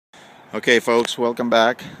Okay folks, welcome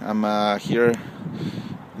back. I'm here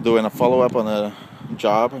doing a follow-up on a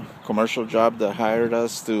commercial job that hired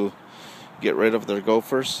us to get rid of their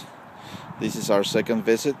gophers. This is our second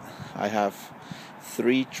visit. I have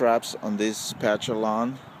 3 traps on this patch of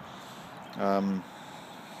lawn.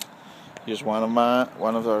 Here's one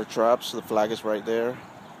of our traps. The flag is right there.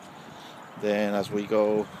 Then as we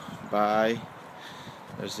go by,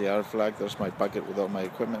 there's the other flag. There's my bucket with all my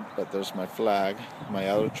equipment, but there's my flag, my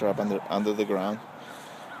other trap under the ground.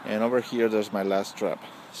 And over here there's my last trap.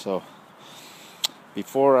 So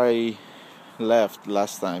before I left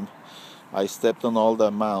last time, I stepped on all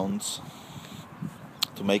the mounds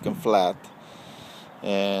to make them flat.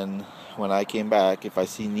 And when I came back, if I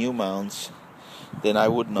see new mounds, then I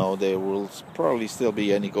would know there will probably still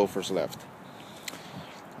be any gophers left.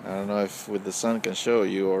 I don't know if with the sun can show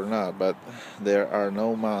you or not, but there are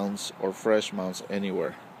no mounds or fresh mounds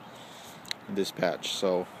anywhere in this patch.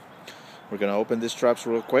 So we're gonna open these traps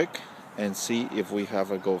real quick and see if we have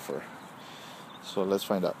a gopher. So let's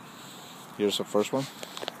find out. Here's the first one.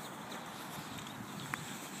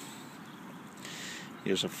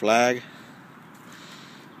 Here's a flag.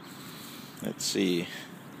 Let's see.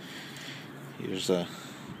 Here's a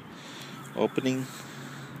opening.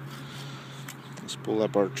 Let's pull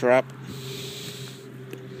up our trap.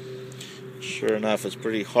 Sure enough, it's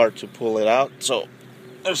pretty hard to pull it out, so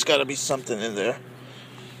there's got to be something in there.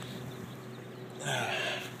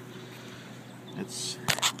 It's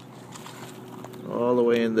all the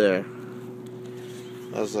way in there.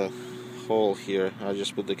 There's a hole here. I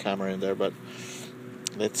just put the camera in there, but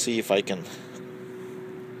let's see if I can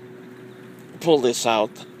pull this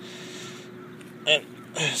out and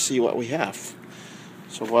see what we have.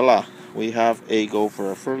 So voila, we have a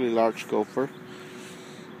gopher, a fairly large gopher.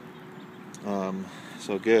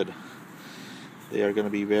 So good. They are going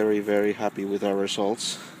to be very, very happy with our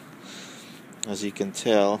results. As you can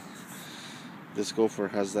tell, this gopher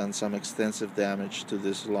has done some extensive damage to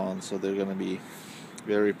this lawn, so they're going to be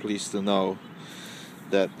very pleased to know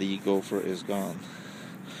that the gopher is gone.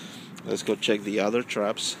 Let's go check the other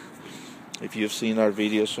traps. If you've seen our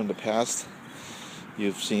videos from the past,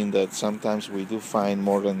 you've seen that sometimes we do find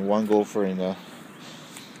more than one gopher in a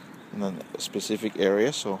specific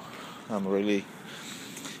area, so I'm really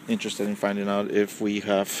interested in finding out if we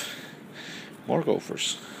have more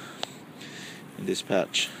gophers in this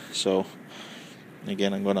patch. So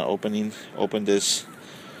again, I'm gonna open this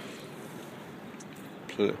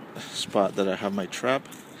spot that I have my trap,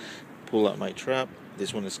 pull out my trap.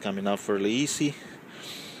 This one is coming out fairly easy.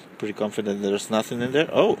 Pretty confident there's nothing in there.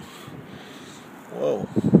 Oh, whoa,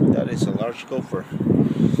 that is a large gopher.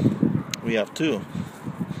 We have 2.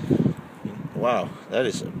 Wow, that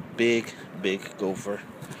is a big gopher.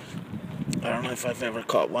 I don't know if I've ever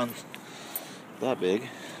caught one that big.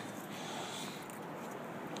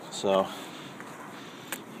 So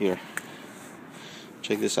here,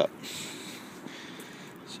 check this out.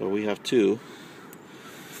 So we have 2.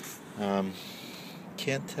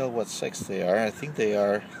 Can't tell what sex they are. I think they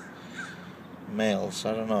are males.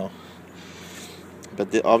 I don't know.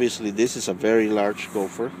 But obviously this is a very large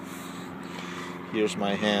gopher. Here's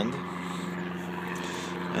my hand.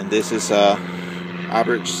 And this is a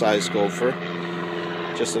average size gopher.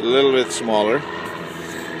 Just a little bit smaller.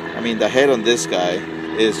 I mean, the head on this guy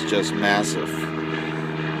is just massive.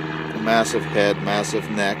 Massive head, massive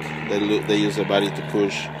neck. They use their body to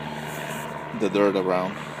push the dirt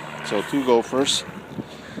around. So 2 gophers,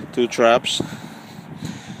 2 traps.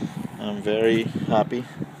 I'm very happy.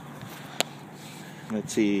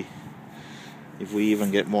 Let's see if we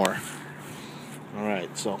even get more.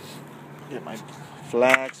 Alright, so get my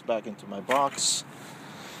flags back into my box.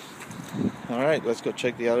 Alright, let's go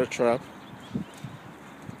check the other trap.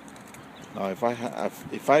 Now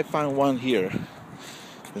if I find one here,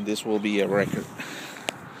 then this will be a record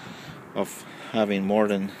of having more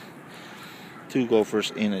than 2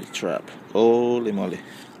 gophers in a trap. Holy moly.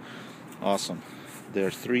 Awesome. There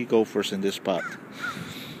are 3 gophers in this spot.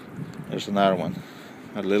 There's another one.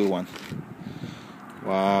 A little one.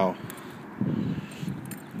 Wow.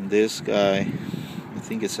 And this guy, I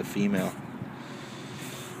think it's a female.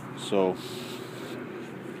 So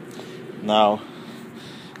now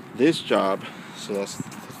this job, so that's the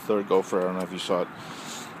 3rd gopher. I don't know if you saw it.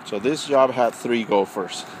 So this job had 3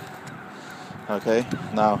 gophers. Okay,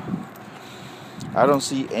 now I don't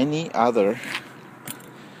see any other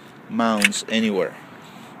mounds anywhere.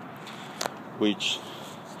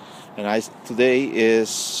 Today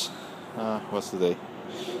is what's today?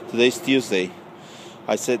 Today's Tuesday.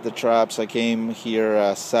 I set the traps. I came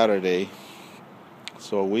here Saturday.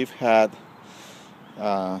 So we've had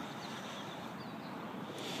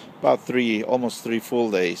about almost 3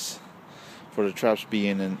 full days for the traps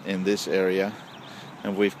being in this area,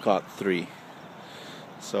 and we've caught 3.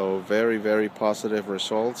 So very, very positive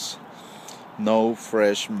results. No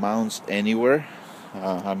fresh mounts anywhere.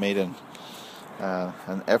 I made an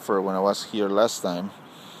effort when I was here last time,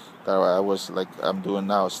 that I was like I'm doing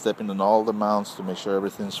now, stepping on all the mounts to make sure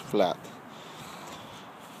everything's flat.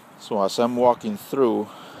 So as I'm walking through,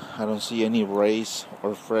 I don't see any raised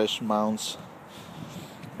or fresh mounts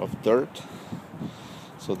of dirt.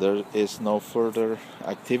 So there is no further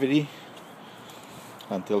activity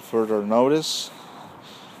until further notice.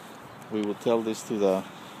 We will tell this to the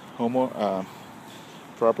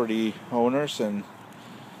property owners, and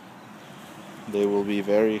they will be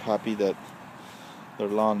very happy that their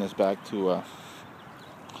lawn is back to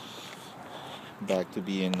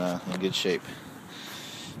being in good shape.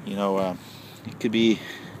 You know, it could be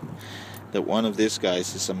that one of these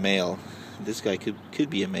guys is a male. This guy could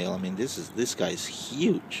be a male. I mean, this guy's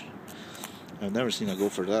huge. I've never seen a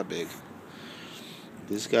gopher that big.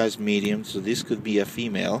 This guy's medium, so this could be a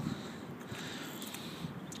female.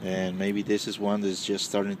 And maybe this is one that's just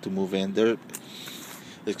starting to move in. They're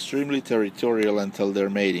extremely territorial until they're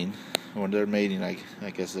mating. When they're mating, I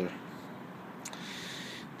guess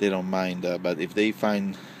they don't mind. But if they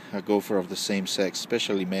find a gopher of the same sex,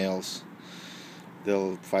 especially males,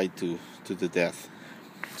 they'll fight to the death.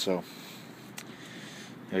 So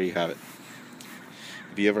there you have it.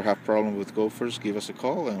 If you ever have problems with gophers, give us a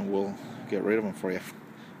call and we'll get rid of them for you.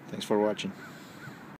 Thanks for watching.